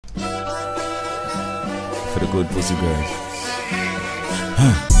the good pussy girl.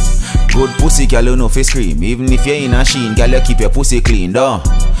 Good pussy girl, you know fi scream. Even if you in a sheen, girl, you keep your pussy clean, duh.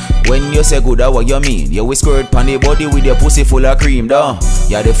 When you say good, that's what you mean. You will squirt pon the body with your pussy full of cream, duh.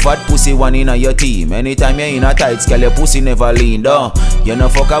 You're the fat pussy one in your team. Anytime you in a tights, girl, your pussy never lean, duh. You no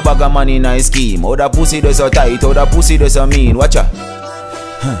fuck a bag of man in a scheme. How that pussy does so tight, how that pussy does so mean. Watch ya.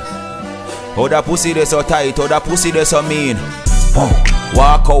 How that pussy does so tight, how that pussy does so mean.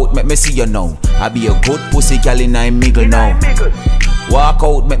 Walk out, make me see you now. I be a good pussy girl in a miggle now. Walk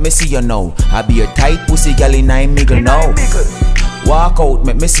out, make me see you now. I be a tight pussy girl in a miggle now. Walk out,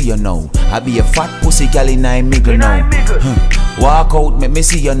 make me see you now. I be a fat pussy girl in a miggle now. Walk out, make me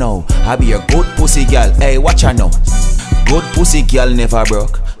see you now. I be a good pussy girl. Hey, watch ya now. Good pussy girl never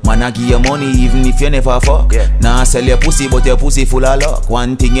broke. Man, I give you money even if you never fuck. Nah, sell your pussy but your pussy full of luck.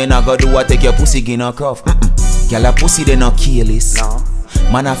 One thing you not gonna do is take your pussy in a cuff. Girl, a pussy they not careless. No.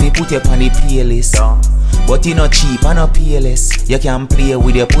 Man, if you put it on the playlist. No. But you not cheap and not peerless. You can play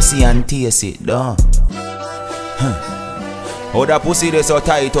with your pussy and taste it, duh. How that pussy they so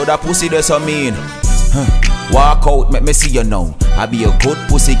tight, how that pussy they so mean. Walk out, make me see you now. I be a good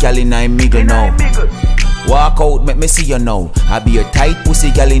pussy girl in a miggle now. Walk out, make me see you now. I be a tight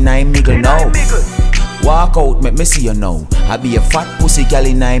pussy girl in a miggle now. Walk out, make me see you now. I be a fat pussy girl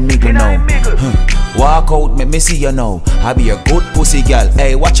in a miggle now. Walk out, make me see you now. I be a good pussy girl.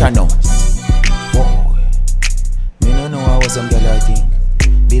 Hey, watch her now. Boy, me no know how some girl I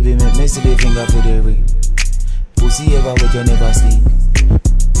think. Baby, make me see the finger for the ring. Pussy ever wet you never sleep.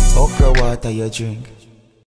 Okra water you drink.